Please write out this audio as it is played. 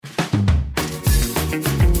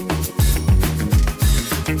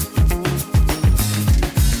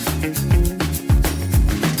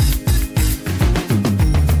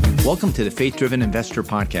Welcome to the Faith Driven Investor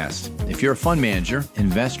Podcast. If you're a fund manager,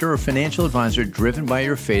 investor, or financial advisor driven by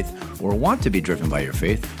your faith or want to be driven by your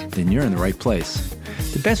faith, then you're in the right place.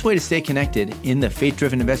 The best way to stay connected in the Faith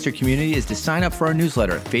Driven Investor community is to sign up for our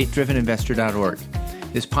newsletter at faithdriveninvestor.org.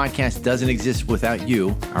 This podcast doesn't exist without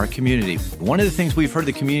you, our community. One of the things we've heard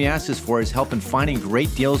the community ask us for is help in finding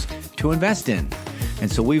great deals to invest in. And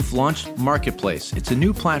so we've launched Marketplace. It's a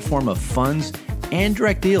new platform of funds and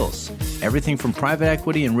direct deals. Everything from private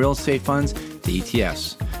equity and real estate funds to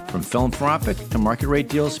ETFs. From philanthropic to market rate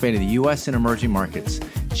deals spanning the U.S. and emerging markets.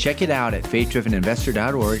 Check it out at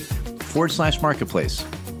faithdriveninvestor.org/marketplace.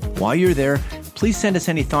 While you're there, please send us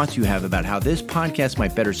any thoughts you have about how this podcast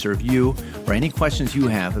might better serve you or any questions you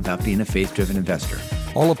have about being a faith-driven investor.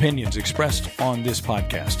 All opinions expressed on this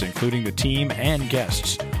podcast, including the team and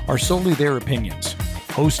guests, are solely their opinions.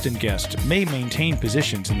 Host and guest may maintain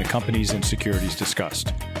positions in the companies and securities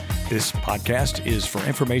discussed. This podcast is for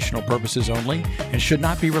informational purposes only and should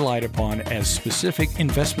not be relied upon as specific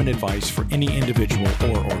investment advice for any individual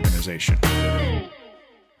or organization.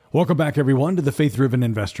 Welcome back, everyone, to the Faith Driven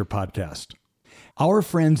Investor Podcast. Our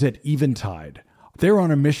friends at Eventide, they're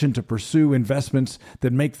on a mission to pursue investments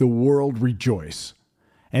that make the world rejoice.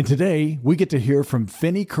 And today, we get to hear from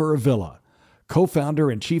Finney Kuravilla, co-founder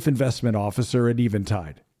and chief investment officer at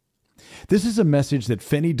Eventide. This is a message that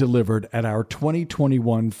Finney delivered at our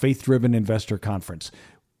 2021 Faith Driven Investor Conference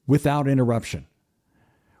without interruption.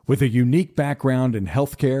 With a unique background in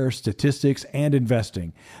healthcare, statistics, and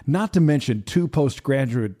investing, not to mention 2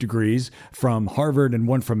 postgraduate degrees from Harvard and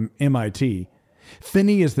 1 from MIT,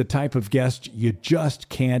 Finney is the type of guest you just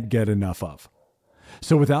can't get enough of.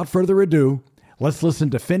 So without further ado, let's listen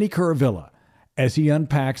to Finney Kuravilla as he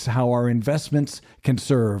unpacks how our investments can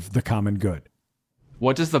serve the common good.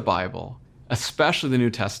 What does the Bible, especially the New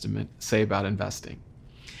Testament, say about investing?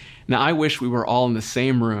 Now, I wish we were all in the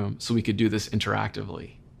same room so we could do this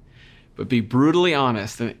interactively. But be brutally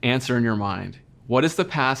honest and answer in your mind, what is the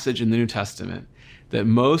passage in the New Testament that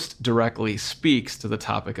most directly speaks to the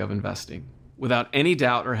topic of investing? Without any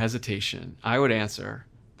doubt or hesitation, I would answer,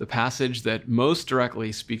 the passage that most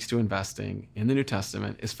directly speaks to investing in the New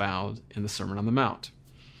Testament is found in the Sermon on the Mount.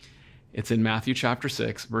 It's in Matthew chapter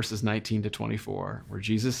 6, verses 19 to 24, where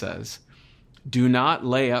Jesus says, "Do not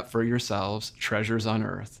lay up for yourselves treasures on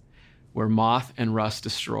earth, where moth and rust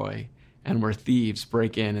destroy, and where thieves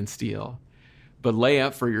break in and steal. But lay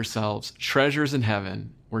up for yourselves treasures in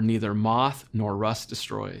heaven, where neither moth nor rust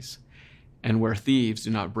destroys, and where thieves do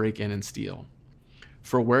not break in and steal.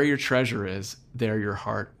 For where your treasure is, there your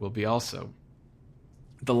heart will be also.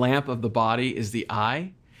 The lamp of the body is the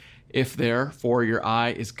eye. If therefore your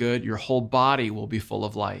eye is good, your whole body will be full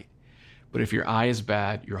of light. But if your eye is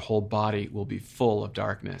bad, your whole body will be full of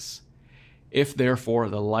darkness. If therefore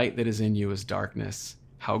the light that is in you is darkness,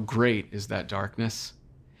 how great is that darkness?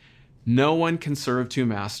 No one can serve 2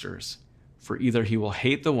 masters, for either he will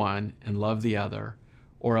hate the one and love the other,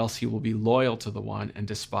 or else he will be loyal to the one and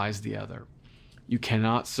despise the other. You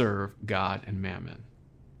cannot serve God and mammon."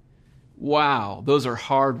 Wow, those are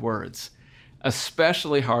hard words,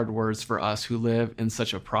 especially hard words for us who live in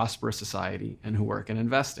such a prosperous society and who work in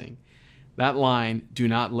investing. That line, "Do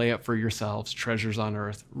not lay up for yourselves treasures on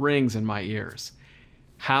earth," rings in my ears.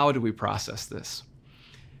 How do we process this?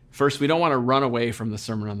 First, we don't want to run away from the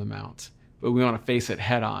Sermon on the Mount, but we want to face it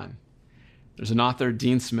head on. There's an author,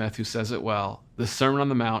 Dean Smith, who says it well. The Sermon on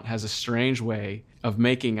the Mount has a strange way of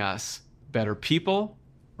making us better people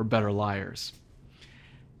or better liars.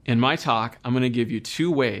 In my talk, I'm going to give you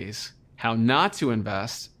 2 ways how not to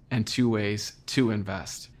invest and 2 ways to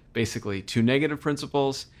invest. Basically, 2 negative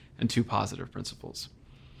principles and 2 positive principles.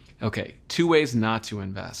 Okay, 2 ways not to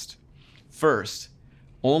invest. First,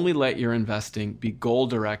 only let your investing be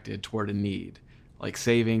goal-directed toward a need, like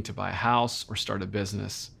saving to buy a house or start a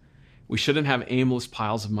business. We shouldn't have aimless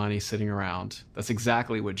piles of money sitting around. That's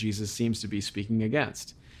exactly what Jesus seems to be speaking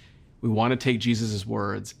against. We want to take Jesus'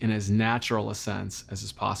 words in as natural a sense as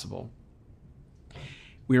is possible.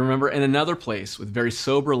 We remember in another place with very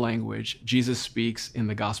sober language, Jesus speaks in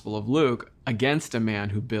the Gospel of Luke against a man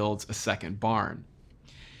who builds a second barn.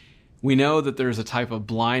 We know that there's a type of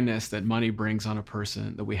blindness that money brings on a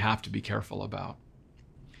person that we have to be careful about.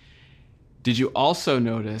 Did you also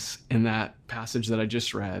notice in that passage that I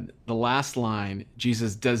just read, the last line,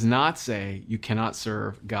 Jesus does not say you cannot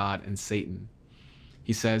serve God and Satan.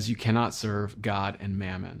 He says you cannot serve God and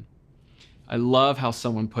mammon. I love how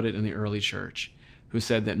someone put it in the early church, who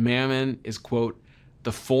said that mammon is, quote,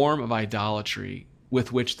 the form of idolatry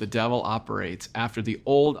with which the devil operates after the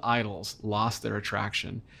old idols lost their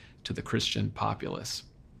attraction to the Christian populace.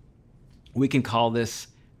 We can call this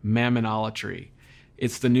mammonolatry.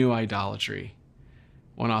 It's the new idolatry.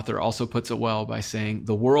 One author also puts it well by saying,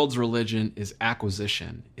 the world's religion is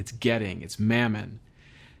acquisition, it's getting, it's mammon.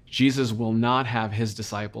 Jesus will not have his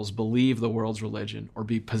disciples believe the world's religion or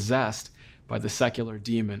be possessed by the secular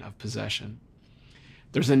demon of possession.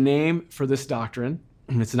 There's a name for this doctrine,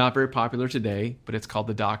 and it's not very popular today, but it's called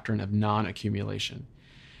the doctrine of non-accumulation.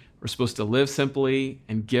 We're supposed to live simply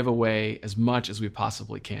and give away as much as we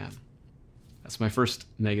possibly can. That's my first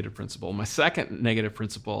negative principle. My second negative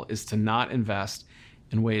principle is to not invest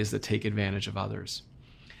in ways that take advantage of others.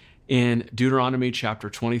 In Deuteronomy chapter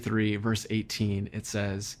 23, verse 18, it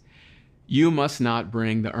says, "You must not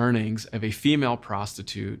bring the earnings of a female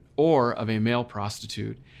prostitute or of a male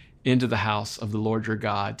prostitute into the house of the Lord your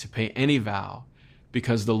God to pay any vow,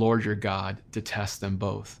 because the Lord your God detests them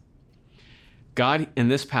both." God, in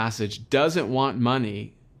this passage, doesn't want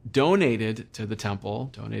money donated to the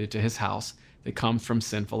temple, donated to his house, that comes from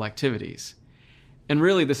sinful activities. And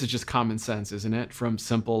really, this is just common sense, isn't it? From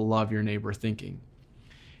simple love your neighbor thinking.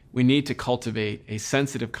 We need to cultivate a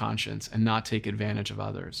sensitive conscience and not take advantage of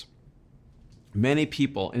others. Many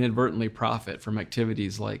people inadvertently profit from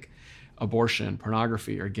activities like abortion,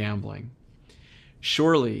 pornography, or gambling.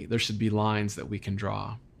 Surely there should be lines that we can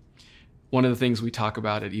draw. One of the things we talk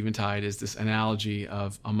about at Eventide is this analogy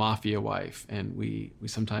of a mafia wife, and we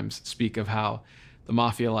sometimes speak of how the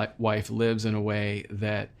mafia wife lives in a way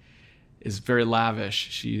that is very lavish.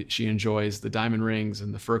 She enjoys the diamond rings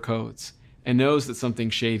and the fur coats and knows that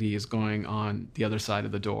something shady is going on the other side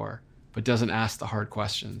of the door, but doesn't ask the hard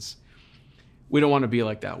questions. We don't want to be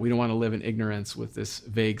like that. We don't want to live in ignorance with this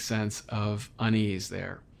vague sense of unease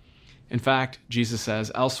there. In fact, Jesus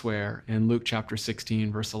says elsewhere in Luke chapter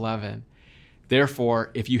 16, verse 11,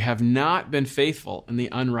 "Therefore, if you have not been faithful in the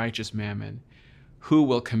unrighteous mammon, who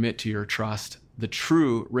will commit to your trust the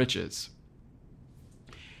true riches?"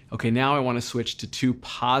 Okay, now I want to switch to two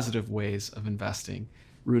positive ways of investing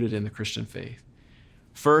rooted in the Christian faith.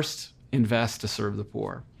 First, invest to serve the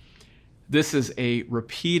poor. This is a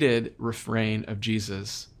repeated refrain of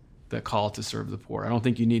Jesus, the call to serve the poor. I don't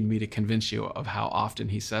think you need me to convince you of how often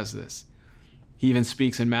he says this. He even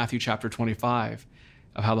speaks in Matthew chapter 25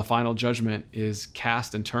 of how the final judgment is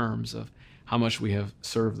cast in terms of how much we have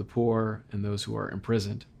served the poor and those who are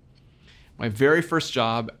imprisoned. My very first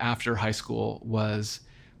job after high school was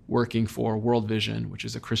working for World Vision, which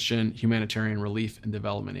is a Christian humanitarian relief and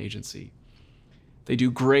development agency. They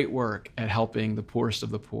do great work at helping the poorest of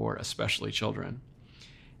the poor, especially children.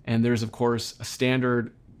 And there's, of course, a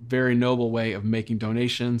standard, very noble way of making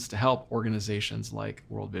donations to help organizations like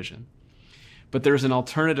World Vision. But there's an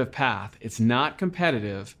alternative path. It's not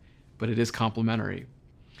competitive, but it is complementary.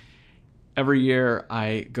 Every year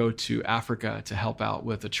I go to Africa to help out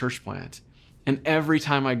with a church plant. And every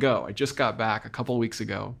time I go, I just got back a couple weeks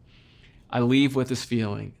ago, I leave with this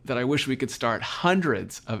feeling that I wish we could start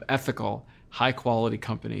hundreds of ethical, high-quality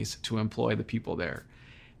companies to employ the people there.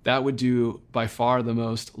 That would do by far the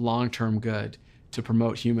most long-term good to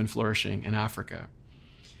promote human flourishing in Africa.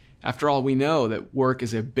 After all, we know that work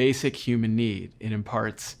is a basic human need. It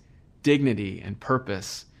imparts dignity and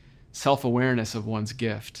purpose, self-awareness of one's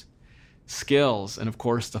gift, skills, and of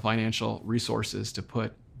course, the financial resources to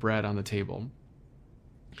put bread on the table.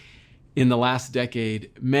 In the last decade,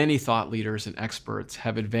 many thought leaders and experts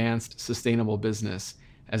have advanced sustainable business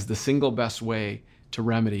as the single best way to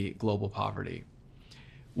remedy global poverty.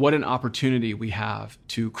 What an opportunity we have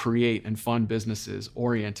to create and fund businesses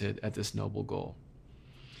oriented at this noble goal.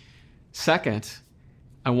 Second,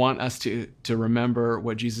 I want us to remember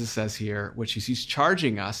what Jesus says here, which is he's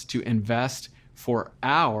charging us to invest for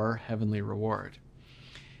our heavenly reward.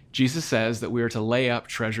 Jesus says that we are to lay up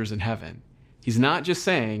treasures in heaven. He's not just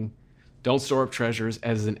saying, don't store up treasures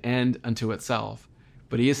as an end unto itself,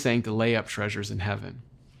 but he is saying to lay up treasures in heaven.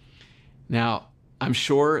 Now, I'm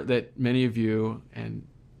sure that many of you and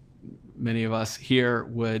many of us here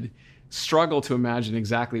would struggle to imagine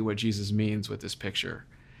exactly what Jesus means with this picture.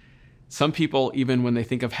 Some people, even when they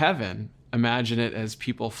think of heaven, imagine it as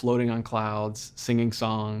people floating on clouds, singing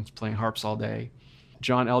songs, playing harps all day.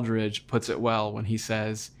 John Eldredge puts it well when he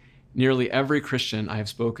says, "Nearly every Christian I have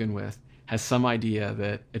spoken with has some idea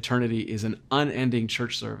that eternity is an unending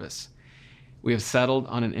church service. We have settled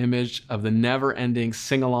on an image of the never-ending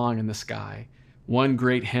sing-along in the sky, one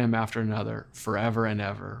great hymn after another, forever and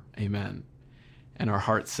ever, amen." And our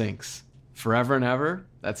heart sinks. Forever and ever?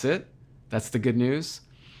 That's it? That's the good news?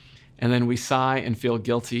 And then we sigh and feel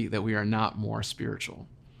guilty that we are not more spiritual.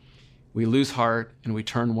 We lose heart and we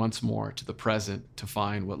turn once more to the present to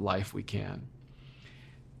find what life we can.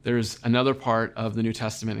 There's another part of the New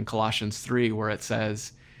Testament in Colossians 3 where it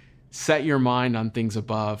says, "Set your mind on things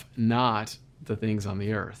above, not the things on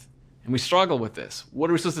the earth. And we struggle with this. What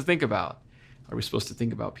are we supposed to think about? Are we supposed to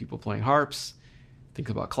think about people playing harps? Think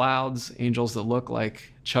about clouds, angels that look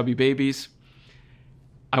like chubby babies?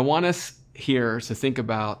 I want us here to think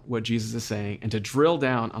about what Jesus is saying and to drill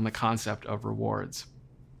down on the concept of rewards.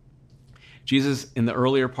 Jesus, in the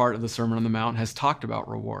earlier part of the Sermon on the Mount, has talked about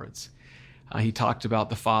rewards. He talked about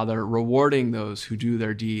the Father rewarding those who do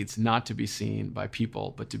their deeds not to be seen by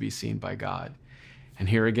people, but to be seen by God. And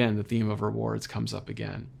here again, the theme of rewards comes up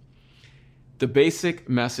again. The basic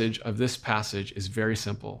message of this passage is very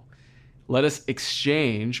simple. Let us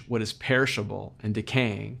exchange what is perishable and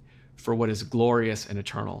decaying for what is glorious and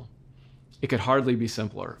eternal. It could hardly be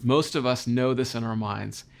simpler. Most of us know this in our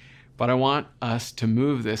minds, but I want us to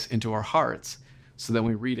move this into our hearts so that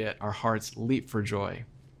when we read it, our hearts leap for joy.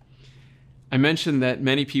 I mentioned that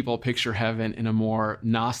many people picture heaven in a more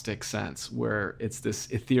Gnostic sense, where it's this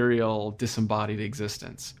ethereal, disembodied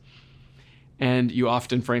existence. And you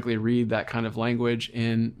often, frankly, read that kind of language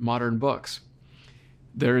in modern books.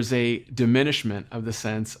 There's a diminishment of the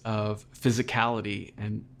sense of physicality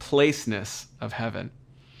and placeness of heaven.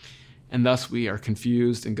 And thus we are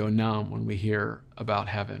confused and go numb when we hear about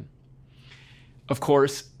heaven. Of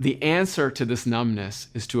course, the answer to this numbness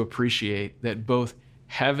is to appreciate that both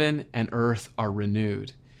heaven and earth are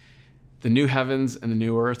renewed. The new heavens and the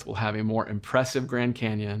new earth will have a more impressive Grand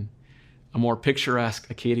Canyon, a more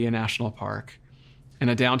picturesque Acadia National Park, and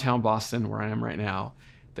a downtown Boston, where I am right now,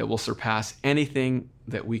 that will surpass anything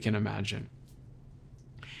that we can imagine.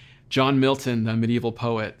 John Milton, the medieval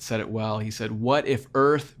poet, said it well. He said, "What if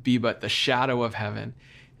earth be but the shadow of heaven,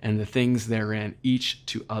 and the things therein each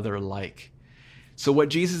to other like?" So what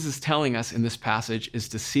Jesus is telling us in this passage is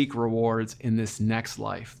to seek rewards in this next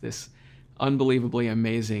life, this unbelievably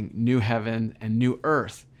amazing new heaven and new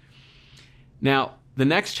earth. Now, the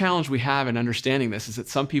next challenge we have in understanding this is that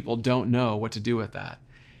some people don't know what to do with that.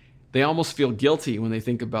 They almost feel guilty when they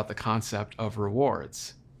think about the concept of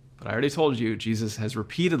rewards. But I already told you, Jesus has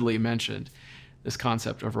repeatedly mentioned this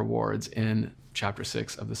concept of rewards in chapter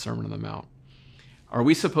 6 of the Sermon on the Mount. Are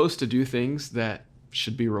we supposed to do things that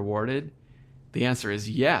should be rewarded? The answer is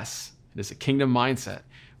yes. It is a kingdom mindset.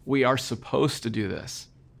 We are supposed to do this.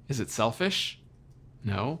 Is it selfish?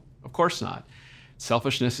 No, of course not.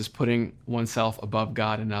 Selfishness is putting oneself above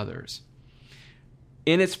God and others.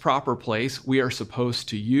 In its proper place, we are supposed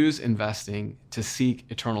to use investing to seek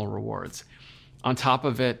eternal rewards. On top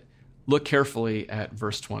of it, look carefully at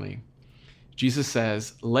verse 20. Jesus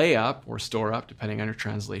says, lay up or store up, depending on your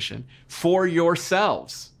translation, for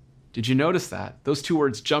yourselves. Did you notice that? Those two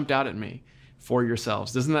words jumped out at me, for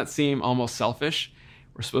yourselves. Doesn't that seem almost selfish?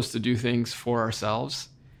 We're supposed to do things for ourselves.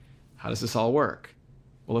 How does this all work?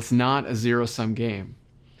 Well, it's not a zero-sum game.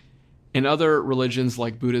 In other religions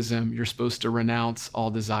like Buddhism, you're supposed to renounce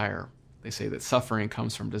all desire. They say that suffering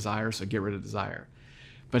comes from desire, so get rid of desire.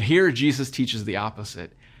 But here, Jesus teaches the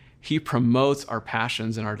opposite. He promotes our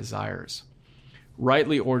passions and our desires.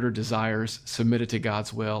 Rightly ordered desires submitted to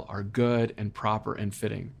God's will are good and proper and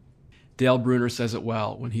fitting. Dale Bruner says it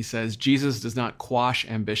well when he says, Jesus does not quash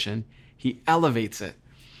ambition, he elevates it.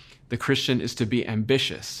 The Christian is to be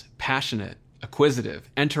ambitious, passionate,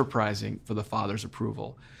 acquisitive, enterprising for the Father's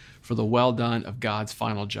approval, for the well done of God's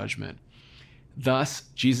final judgment. Thus,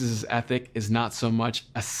 Jesus' ethic is not so much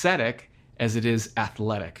ascetic as it is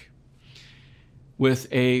athletic. With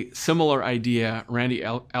a similar idea, Randy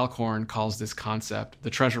Alcorn calls this concept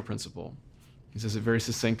the treasure principle. He says it very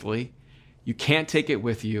succinctly. You can't take it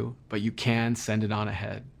with you, but you can send it on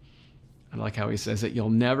ahead. I like how he says it. You'll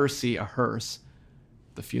never see a hearse,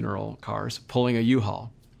 the funeral cars, pulling a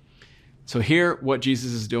U-Haul. So here, what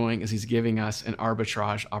Jesus is doing is he's giving us an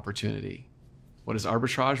arbitrage opportunity. What is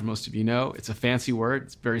arbitrage? Most of you know. It's a fancy word.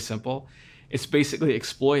 It's very simple. It's basically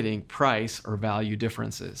exploiting price or value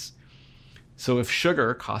differences. So if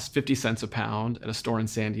sugar costs 50 cents a pound at a store in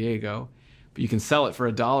San Diego, but you can sell it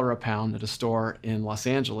for $1 a pound at a store in Los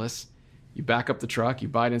Angeles, you back up the truck, you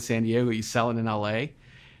buy it in San Diego, you sell it in LA.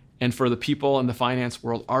 And for the people in the finance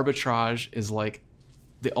world, arbitrage is like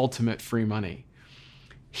the ultimate free money.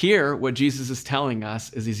 Here, what Jesus is telling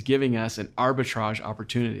us is he's giving us an arbitrage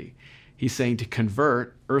opportunity. He's saying to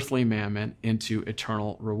convert earthly mammon into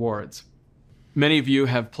eternal rewards. Many of you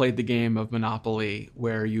have played the game of Monopoly,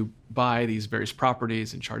 where you buy these various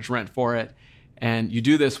properties and charge rent for it. And you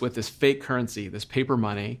do this with this fake currency, this paper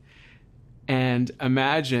money. And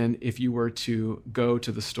imagine if you were to go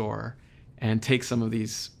to the store and take some of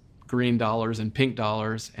these green dollars and pink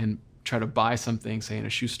dollars and try to buy something, say in a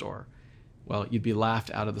shoe store. Well, you'd be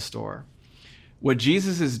laughed out of the store. What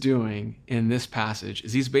Jesus is doing in this passage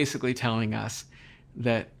is he's basically telling us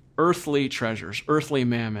that earthly treasures, earthly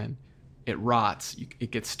mammon, it rots,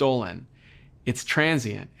 it gets stolen. It's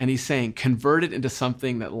transient. And he's saying, convert it into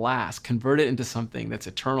something that lasts, convert it into something that's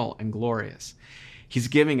eternal and glorious. He's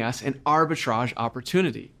giving us an arbitrage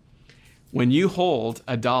opportunity. When you hold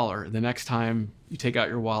 $1 the next time you take out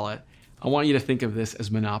your wallet, I want you to think of this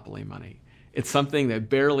as monopoly money. It's something that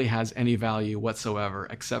barely has any value whatsoever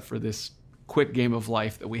except for this quick game of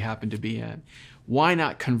life that we happen to be in. Why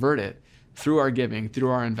not convert it through our giving,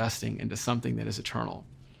 through our investing, into something that is eternal?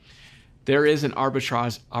 There is an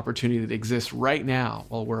arbitrage opportunity that exists right now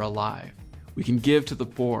while we're alive. We can give to the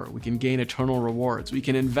poor. We can gain eternal rewards. We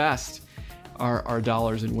can invest our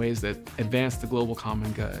dollars in ways that advance the global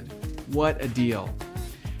common good. What a deal.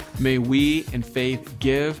 May we in faith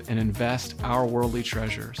give and invest our worldly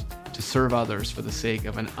treasures to serve others for the sake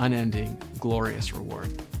of an unending, glorious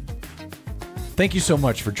reward. Thank you so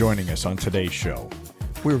much for joining us on today's show.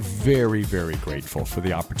 We're very, very grateful for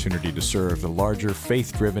the opportunity to serve the larger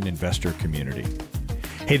faith-driven investor community.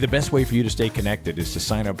 Hey, the best way for you to stay connected is to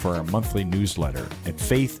sign up for our monthly newsletter at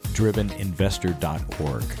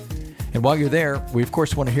faithdriveninvestor.org. And while you're there, we of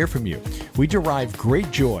course want to hear from you. We derive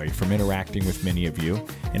great joy from interacting with many of you,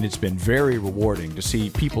 and it's been very rewarding to see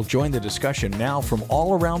people join the discussion now from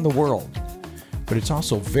all around the world. But it's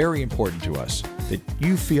also very important to us that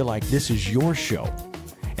you feel like this is your show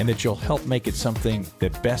and that you'll help make it something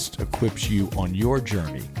that best equips you on your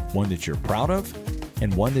journey, one that you're proud of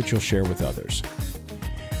and one that you'll share with others.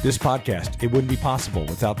 This podcast, it wouldn't be possible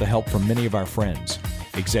without the help from many of our friends.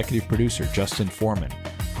 Executive producer Justin Foreman,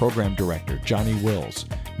 program director Johnny Wills,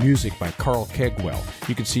 music by Carl Kegwell.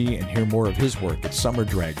 You can see and hear more of his work at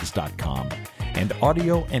summerdregs.com. And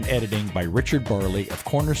audio and editing by Richard Barley of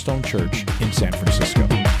Cornerstone Church in San Francisco.